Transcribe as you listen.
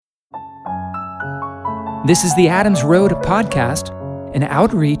This is the Adams Road podcast, an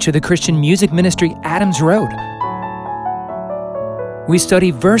outreach of the Christian music ministry Adams Road. We study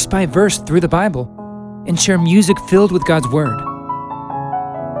verse by verse through the Bible and share music filled with God's Word.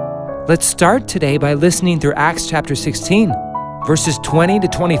 Let's start today by listening through Acts chapter 16, verses 20 to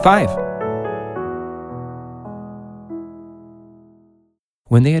 25.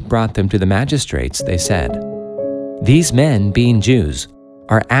 When they had brought them to the magistrates, they said, "These men, being Jews,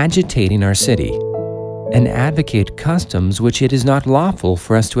 are agitating our city, and advocate customs which it is not lawful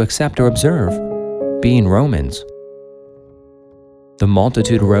for us to accept or observe, being Romans." The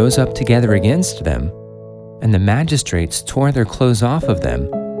multitude rose up together against them, and the magistrates tore their clothes off of them,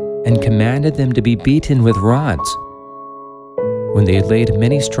 and commanded them to be beaten with rods. When they had laid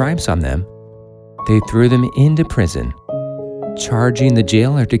many stripes on them, they threw them into prison, charging the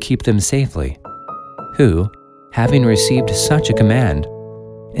jailer to keep them safely, who, having received such a command,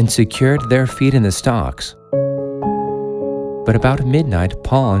 and secured their feet in the stocks. But about midnight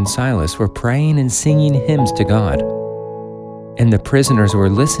Paul and Silas were praying and singing hymns to God, and the prisoners were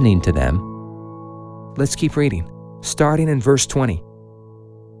listening to them. Let's keep reading, starting in verse 20.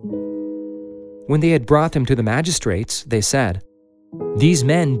 When they had brought them to the magistrates, they said, "These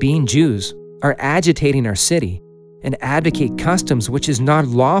men, being Jews, are agitating our city, and advocate customs which is not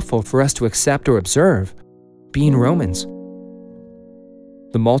lawful for us to accept or observe, being Romans."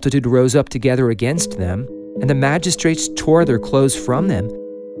 The multitude rose up together against them, and the magistrates tore their clothes from them,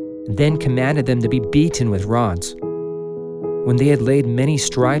 then commanded them to be beaten with rods. When they had laid many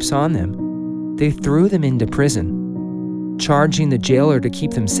stripes on them, they threw them into prison, charging the jailer to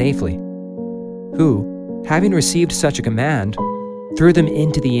keep them safely, who, having received such a command, threw them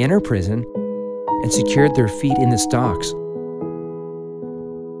into the inner prison and secured their feet in the stocks.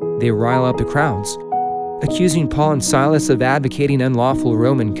 They rile up the crowds, accusing Paul and Silas of advocating unlawful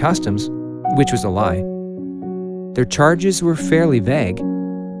Roman customs, which was a lie. Their charges were fairly vague,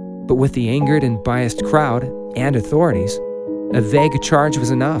 but with the angered and biased crowd and authorities, a vague charge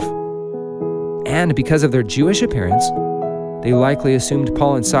was enough. And because of their Jewish appearance, they likely assumed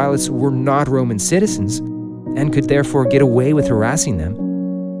Paul and Silas were not Roman citizens and could therefore get away with harassing them.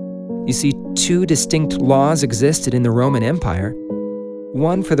 You see, two distinct laws existed in the Roman Empire,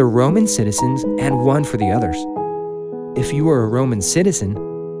 one for the Roman citizens and one for the others. If you were a Roman citizen,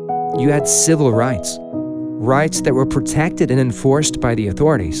 you had civil rights, rights that were protected and enforced by the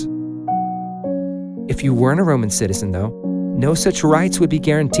authorities. If you weren't a Roman citizen, though, no such rights would be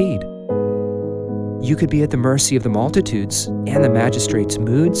guaranteed. You could be at the mercy of the multitudes and the magistrates'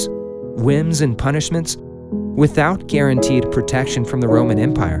 moods, whims, and punishments without guaranteed protection from the Roman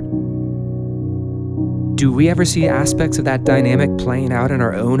Empire. Do we ever see aspects of that dynamic playing out in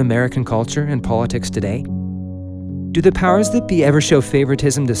our own American culture and politics today? Do the powers that be ever show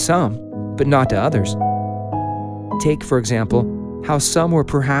favoritism to some, but not to others? Take, for example, how some were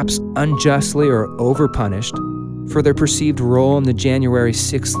perhaps unjustly or overpunished for their perceived role in the January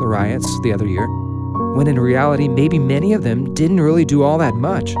 6th riots the other year, when in reality maybe many of them didn't really do all that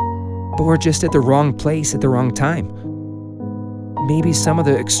much, but were just at the wrong place at the wrong time. Maybe some of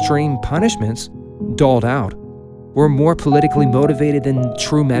the extreme punishments doled out were more politically motivated than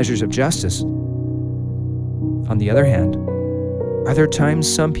true measures of justice. On the other hand, are there times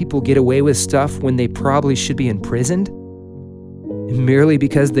some people get away with stuff when they probably should be imprisoned? Merely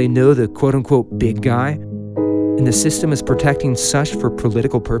because they know the quote-unquote big guy, and the system is protecting such for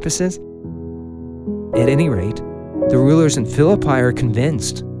political purposes? At any rate, the rulers in Philippi are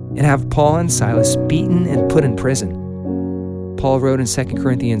convinced and have Paul and Silas beaten and put in prison. Paul wrote in 2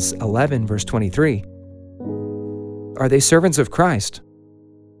 Corinthians 11, verse 23, "Are they servants of Christ?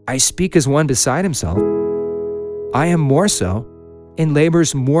 I speak as one beside himself. I am more so, in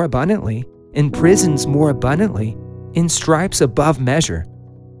labors more abundantly, in prisons more abundantly, in stripes above measure,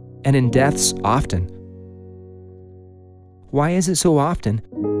 and in deaths often." Why is it so often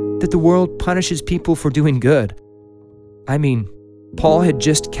that the world punishes people for doing good? I mean, Paul had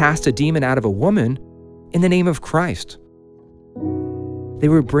just cast a demon out of a woman in the name of Christ. They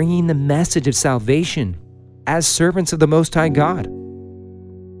were bringing the message of salvation as servants of the Most High God.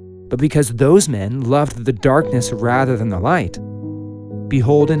 But because those men loved the darkness rather than the light,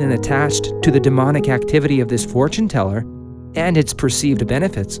 beholden and attached to the demonic activity of this fortune teller and its perceived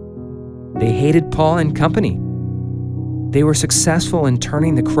benefits, they hated Paul and company. They were successful in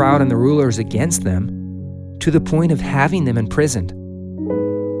turning the crowd and the rulers against them to the point of having them imprisoned.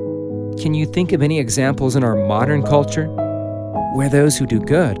 Can you think of any examples in our modern culture where those who do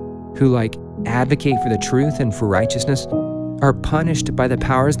good, who advocate for the truth and for righteousness, are punished by the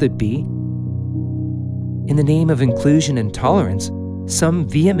powers that be? In the name of inclusion and tolerance, some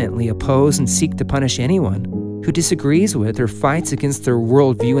vehemently oppose and seek to punish anyone who disagrees with or fights against their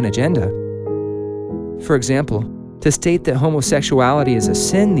worldview and agenda. For example, to state that homosexuality is a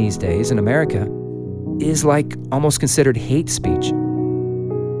sin these days in America is like almost considered hate speech.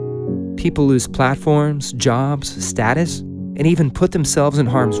 People lose platforms, jobs, status, and even put themselves in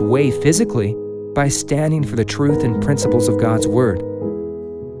harm's way physically by standing for the truth and principles of God's Word.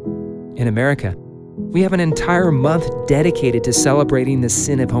 In America, we have an entire month dedicated to celebrating the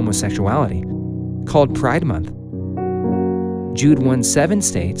sin of homosexuality, called Pride Month. Jude 1:7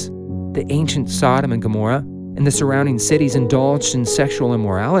 states that ancient Sodom and Gomorrah and the surrounding cities indulged in sexual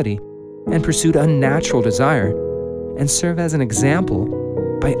immorality and pursued unnatural desire, and serve as an example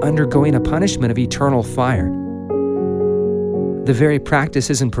by undergoing a punishment of eternal fire. The very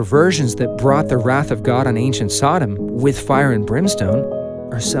practices and perversions that brought the wrath of God on ancient Sodom with fire and brimstone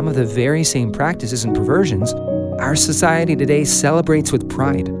are some of the very same practices and perversions our society today celebrates with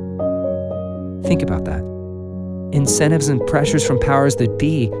pride. Think about that. Incentives and pressures from powers that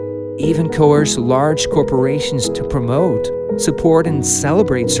be even coerce large corporations to promote, support, and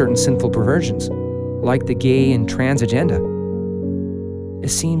celebrate certain sinful perversions, like the gay and trans agenda. It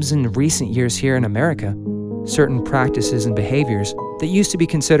seems in recent years here in America, certain practices and behaviors that used to be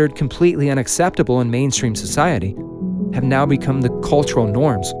considered completely unacceptable in mainstream society have now become the cultural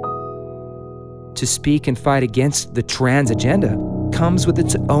norms. To speak and fight against the trans agenda comes with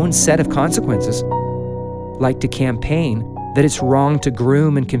its own set of consequences, like to campaign that it's wrong to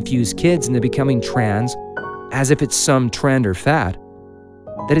groom and confuse kids into becoming trans as if it's some trend or fad,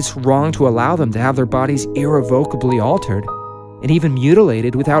 that it's wrong to allow them to have their bodies irrevocably altered and even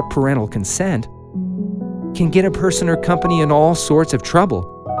mutilated without parental consent, can get a person or company in all sorts of trouble,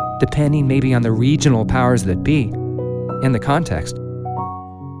 depending maybe on the regional powers that be and the context.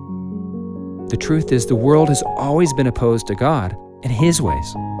 The truth is, the world has always been opposed to God and His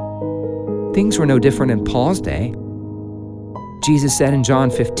ways. Things were no different in Paul's day. Jesus said in John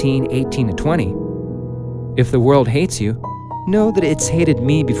 15:18-20, "If the world hates you, know that it's hated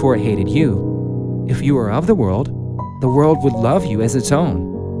me before it hated you. If you are of the world would love you as its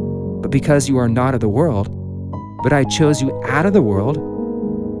own. But because you are not of the world, but I chose you out of the world,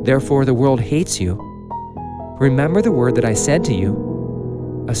 therefore the world hates you. Remember the word that I said to you,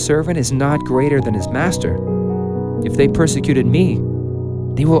 a servant is not greater than his master. If they persecuted me,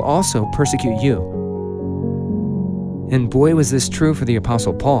 they will also persecute you." And boy, was this true for the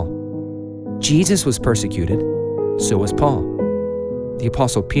Apostle Paul. Jesus was persecuted, so was Paul. The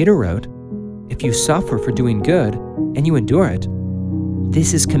Apostle Peter wrote, "If you suffer for doing good, and you endure it,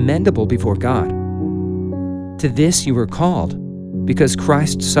 this is commendable before God. To this you were called, because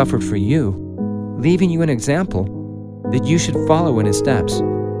Christ suffered for you, leaving you an example that you should follow in His steps."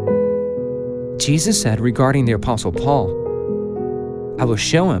 Jesus said regarding the Apostle Paul, "I will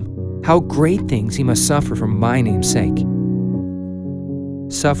show him how great things he must suffer for my name's sake."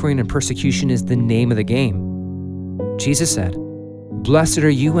 Suffering and persecution is the name of the game. Jesus said, "Blessed are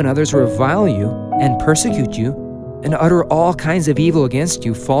you when others revile you and persecute you and utter all kinds of evil against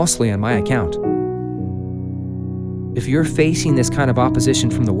you falsely on my account." If you're facing this kind of opposition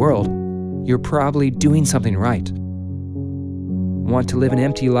from the world, you're probably doing something right. Want to live an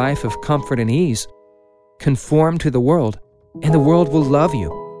empty life of comfort and ease? Conform to the world, and the world will love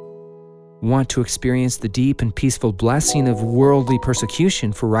you. Want to experience the deep and peaceful blessing of worldly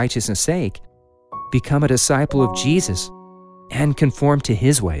persecution for righteousness' sake? Become a disciple of Jesus and conform to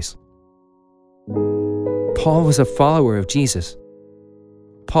His ways. Paul was a follower of Jesus.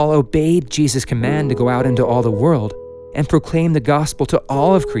 Paul obeyed Jesus' command to go out into all the world and proclaim the gospel to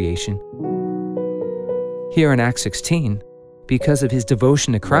all of creation. Here in Acts 16, because of his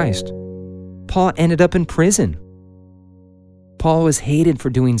devotion to Christ, Paul ended up in prison. Paul was hated for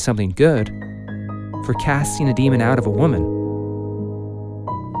doing something good, for casting a demon out of a woman.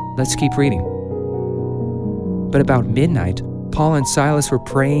 Let's keep reading. But about midnight, Paul and Silas were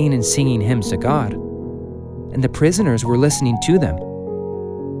praying and singing hymns to God, and the prisoners were listening to them.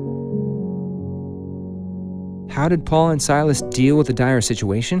 How did Paul and Silas deal with the dire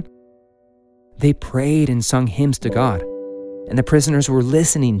situation? They prayed and sung hymns to God, and the prisoners were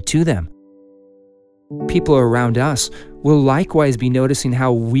listening to them. People around us will likewise be noticing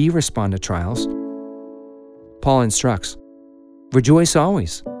how we respond to trials. Paul instructs, "Rejoice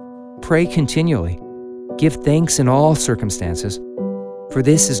always, pray continually, give thanks in all circumstances, for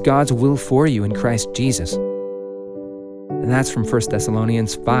this is God's will for you in Christ Jesus." And that's from 1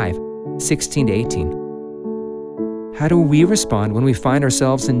 Thessalonians 5:16-18. How do we respond when we find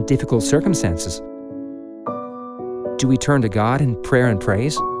ourselves in difficult circumstances? Do we turn to God in prayer and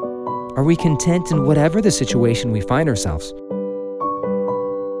praise? Are we content in whatever the situation we find ourselves?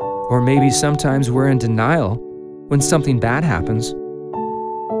 Or maybe sometimes we're in denial when something bad happens.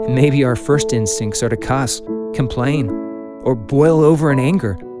 Maybe our first instincts are to cuss, complain, or boil over in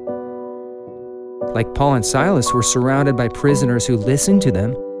anger. Like Paul and Silas were surrounded by prisoners who listened to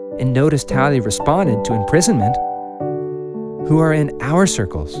them and noticed how they responded to imprisonment, who are in our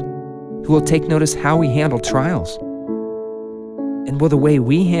circles, who will take notice how we handle trials. And will the way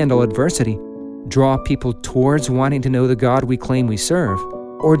we handle adversity draw people towards wanting to know the God we claim we serve,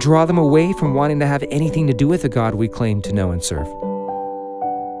 or draw them away from wanting to have anything to do with the God we claim to know and serve?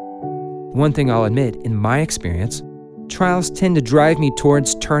 One thing I'll admit, in my experience, trials tend to drive me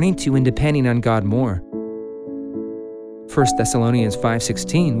towards turning to and depending on God more. 1 Thessalonians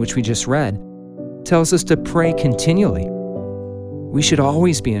 5:16, which we just read, tells us to pray continually. We should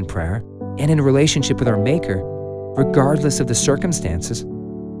always be in prayer and in a relationship with our Maker, regardless of the circumstances.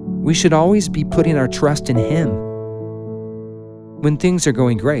 We should always be putting our trust in Him. When things are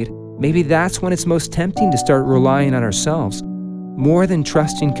going great, maybe that's when it's most tempting to start relying on ourselves, more than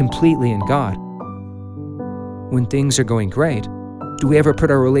trusting completely in God. When things are going great, do we ever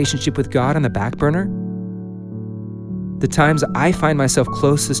put our relationship with God on the back burner? The times I find myself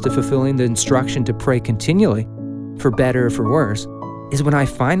closest to fulfilling the instruction to pray continually, for better or for worse, is when I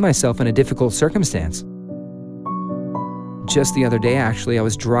find myself in a difficult circumstance. Just the other day, actually, I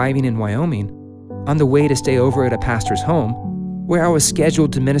was driving in Wyoming on the way to stay over at a pastor's home, where I was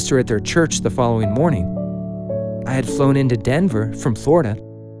scheduled to minister at their church the following morning. I had flown into Denver from Florida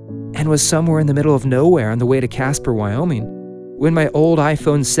and was somewhere in the middle of nowhere on the way to Casper, Wyoming, when my old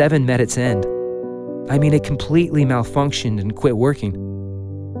iPhone 7 met its end. I mean, it completely malfunctioned and quit working.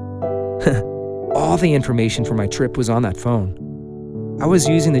 All the information for my trip was on that phone. I was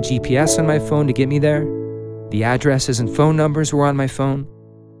using the GPS on my phone to get me there. The addresses and phone numbers were on my phone.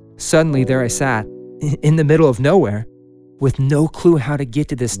 Suddenly, there I sat, in the middle of nowhere, with no clue how to get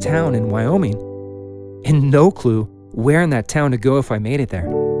to this town in Wyoming, and no clue where in that town to go if I made it there.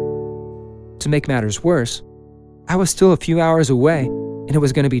 To make matters worse, I was still a few hours away, and it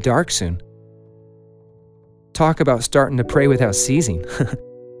was going to be dark soon. Talk about starting to pray without ceasing.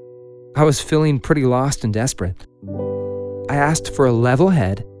 I was feeling pretty lost and desperate. I asked for a level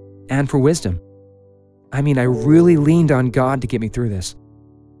head and for wisdom. I mean, I really leaned on God to get me through this.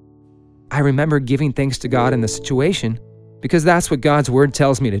 I remember giving thanks to God in the situation because that's what God's word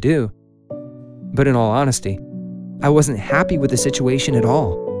tells me to do. But in all honesty, I wasn't happy with the situation at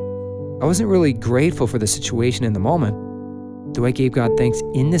all. I wasn't really grateful for the situation in the moment, though I gave God thanks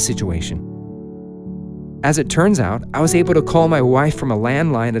in the situation. As it turns out, I was able to call my wife from a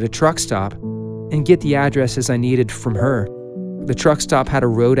landline at a truck stop and get the addresses I needed from her. The truck stop had a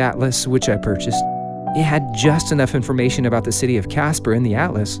road atlas, which I purchased. It had just enough information about the city of Casper in the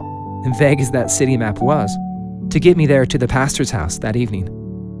atlas, and vague as that city map was, to get me there to the pastor's house that evening.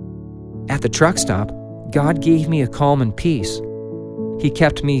 At the truck stop, God gave me a calm and peace. He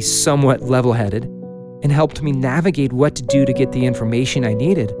kept me somewhat level-headed and helped me navigate what to do to get the information I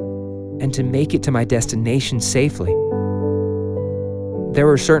needed and to make it to my destination safely. There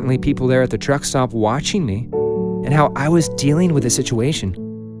were certainly people there at the truck stop watching me and how I was dealing with the situation.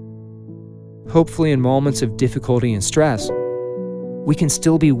 Hopefully, in moments of difficulty and stress, we can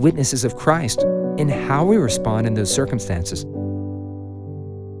still be witnesses of Christ in how we respond in those circumstances.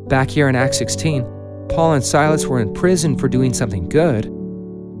 Back here in Acts 16, Paul and Silas were in prison for doing something good.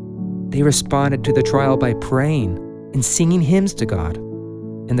 They responded to the trial by praying and singing hymns to God,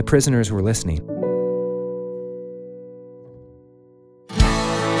 and the prisoners were listening.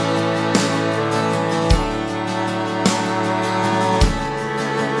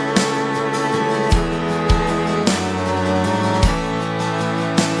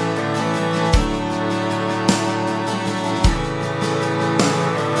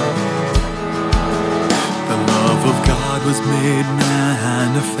 Was made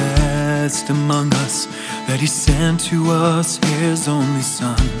manifest among us, that He sent to us His only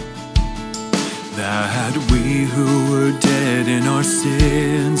Son, that we who were dead in our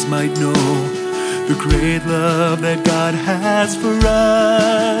sins might know the great love that God has for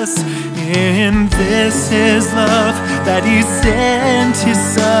us. In this is love, that He sent His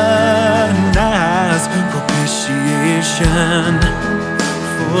Son as propitiation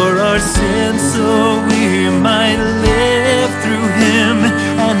for our sins, so we might live through Him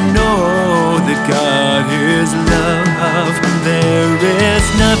and know that God is love. There is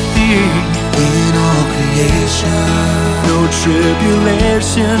nothing in all creation, no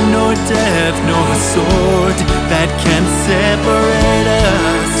tribulation, no death, no sword that can separate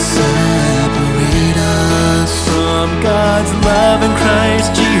us from God's love in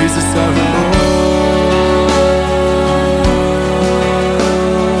Christ Jesus our Lord.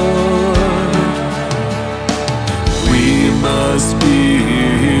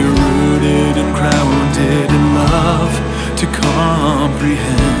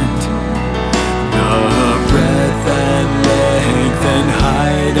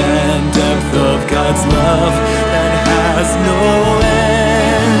 no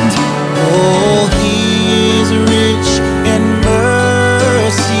end. Oh, He is rich in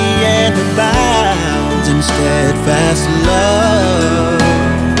mercy and abounds in steadfast love.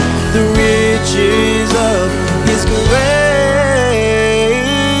 The riches of His grace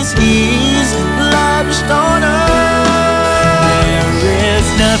He's lavished on us. There is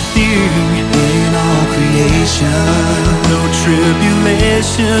nothing In all creation, no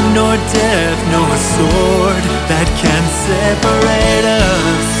tribulation, nor death, nor sword that can separate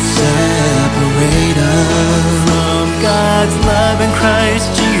us from God's love in Christ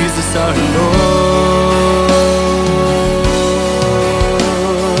Jesus our Lord.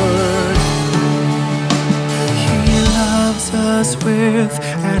 He loves us with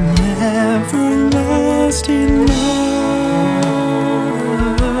an everlasting love.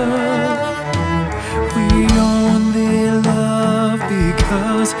 We only love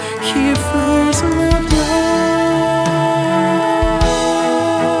because He first loved us.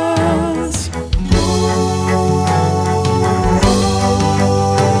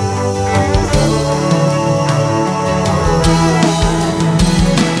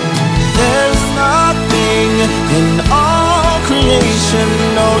 there's nothing in all creation,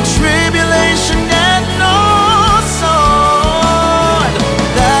 no tribulation and no sword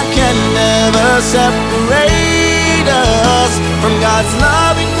that can never separate us from God's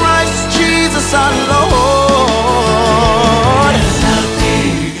love in Christ Jesus our Lord.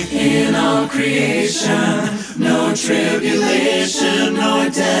 Nothing in all creation, no tribulation, no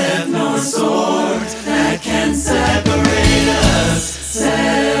death, no sword that can separate us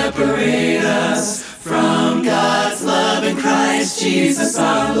from God's love in Christ Jesus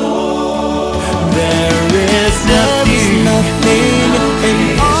our Lord. There is nothing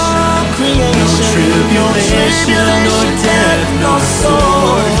in all creation, no tribulation, no death, no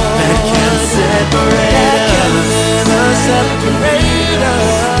sword that can separate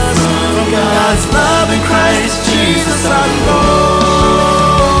us from God's love in Christ Jesus our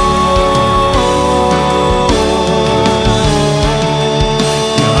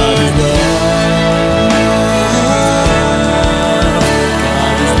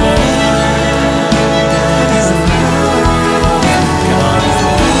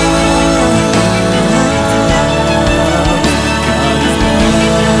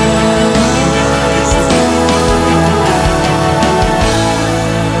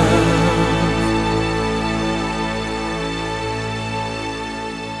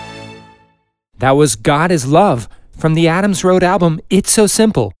That was God is Love from the Adams Road album It's So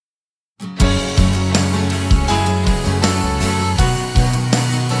Simple.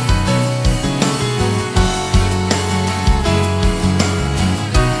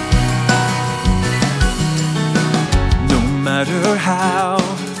 No matter how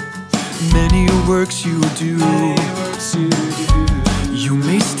many works you do, you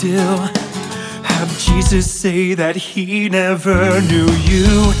may still have Jesus say that He never knew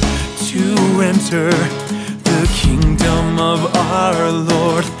you. To enter the kingdom of our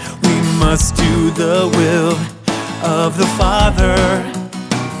Lord, we must do the will of the Father.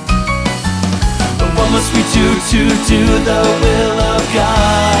 But what must we do to do the will of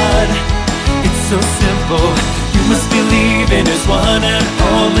God? It's so simple. You must believe in His one and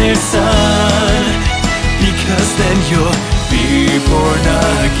only Son, because then you'll be born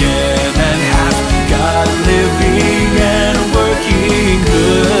again and have God living and working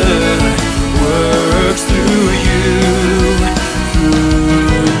good works through you.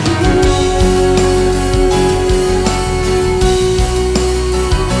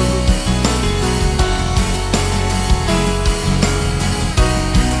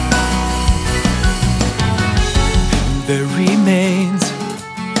 There remains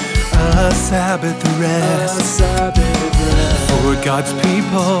a Sabbath rest for God's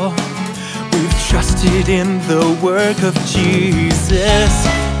people. We've trusted in the work of Jesus.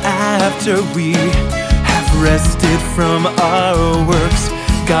 After we have rested from our works,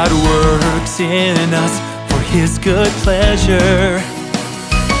 God works in us for His good pleasure.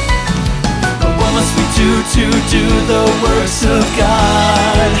 But what must we do to do the works of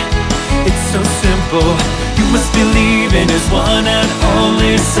God? It's so simple. You must believe in His one and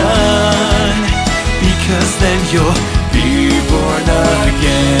only Son, because then you'll be born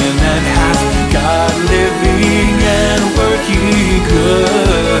again and have God living and working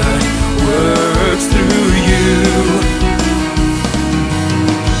good works through you.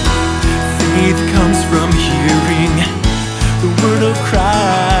 Faith comes from hearing the word of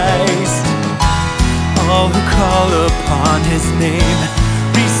Christ. All who call upon His name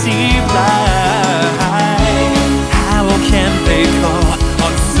receive life. How can they call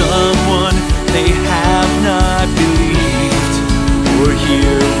on someone they have not believed?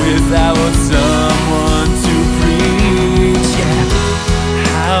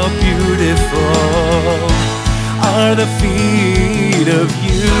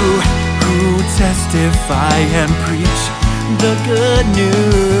 testify and preach the good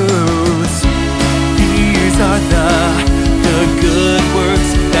news. These are the good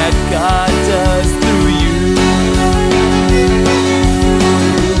works that God does through you.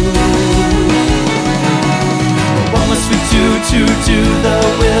 What must we do to do the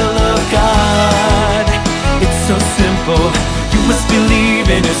will of God? It's so simple. You must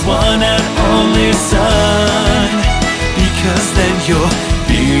believe in His one and only Son, because then you'll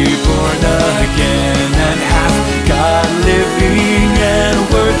be born again and have God living and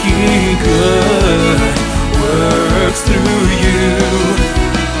working good works through you.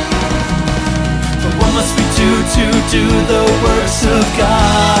 But what must we do to do the works of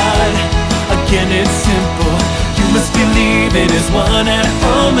God? Again, it's simple. You must believe in His one and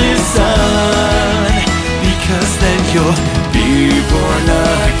only Son, because then you'll be born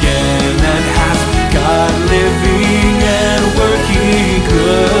again and have God living and working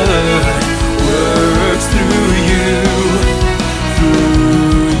good works through you, through you.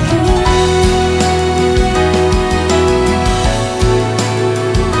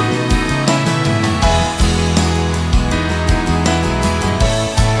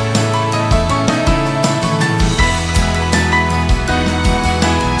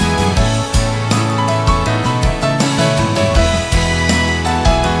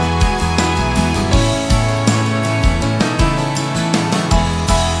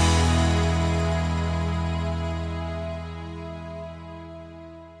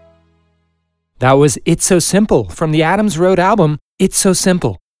 That was It's So Simple from the Adams Road album, It's So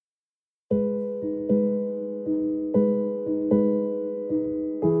Simple.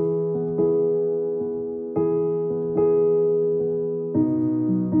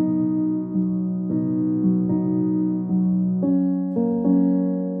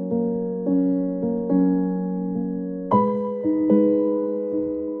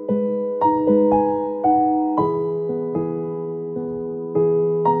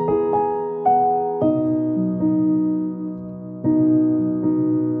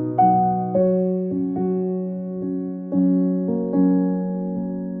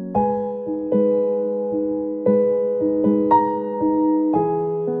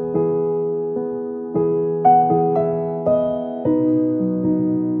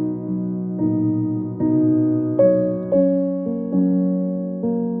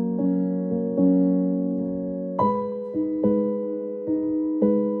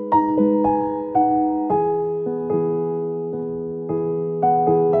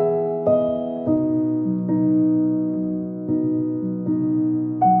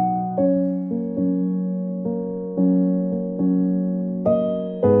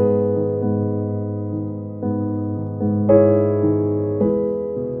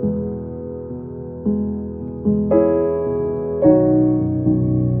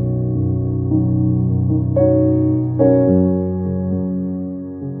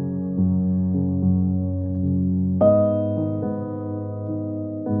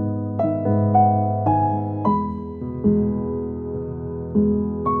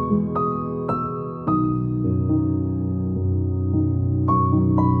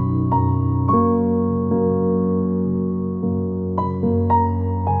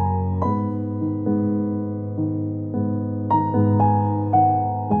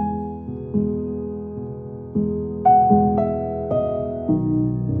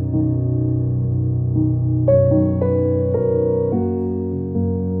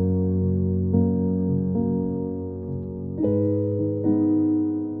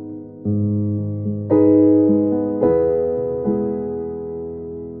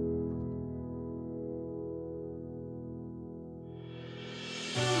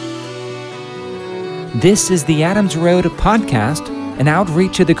 This is the Adams Road podcast, an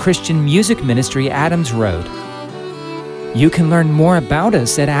outreach of the Christian music ministry Adams Road. You can learn more about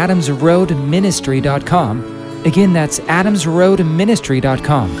us at adamsroadministry.com. Again, that's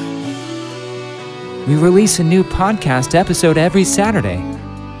adamsroadministry.com. We release a new podcast episode every Saturday.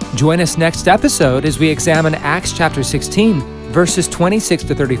 Join us next episode as we examine Acts chapter 16, verses 26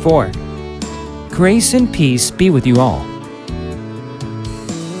 to 34. Grace and peace be with you all.